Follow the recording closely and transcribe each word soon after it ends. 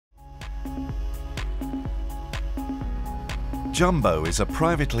Jumbo is a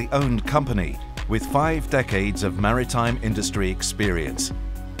privately owned company with 5 decades of maritime industry experience.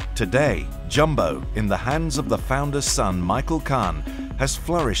 Today, Jumbo, in the hands of the founder's son Michael Khan, has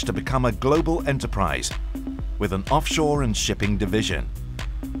flourished to become a global enterprise with an offshore and shipping division.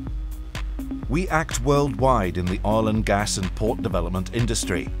 We act worldwide in the oil and gas and port development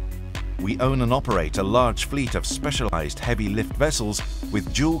industry. We own and operate a large fleet of specialized heavy lift vessels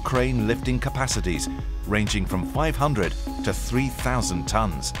with dual crane lifting capacities ranging from 500 to 3,000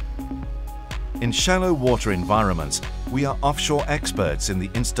 tons. In shallow water environments, we are offshore experts in the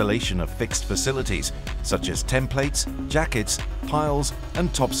installation of fixed facilities such as templates, jackets, piles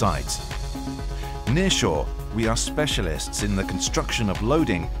and topsides. Nearshore, we are specialists in the construction of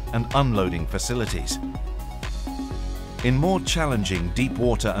loading and unloading facilities. In more challenging deep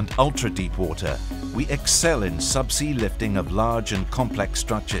water and ultra-deep water, we excel in subsea lifting of large and complex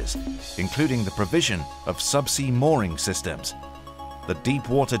structures, including the provision of subsea mooring systems. The deep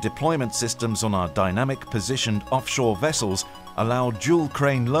water deployment systems on our dynamic positioned offshore vessels allow dual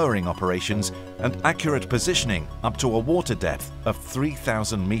crane lowering operations and accurate positioning up to a water depth of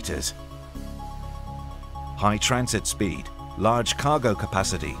 3,000 meters. High transit speed, large cargo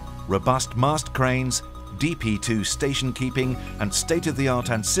capacity, robust mast cranes, DP2 station keeping and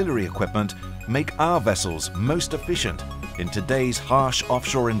state-of-the-art ancillary equipment make our vessels most efficient in today's harsh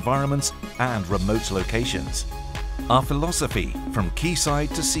offshore environments and remote locations. Our philosophy, from quayside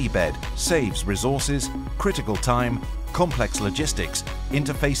to seabed, saves resources, critical time, complex logistics,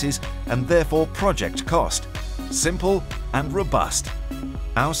 interfaces and therefore project cost. Simple and robust.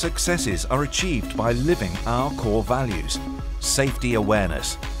 Our successes are achieved by living our core values: safety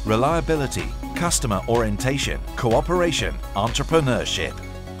awareness, reliability, customer orientation, cooperation, entrepreneurship.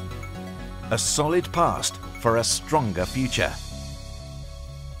 A solid past for a stronger future.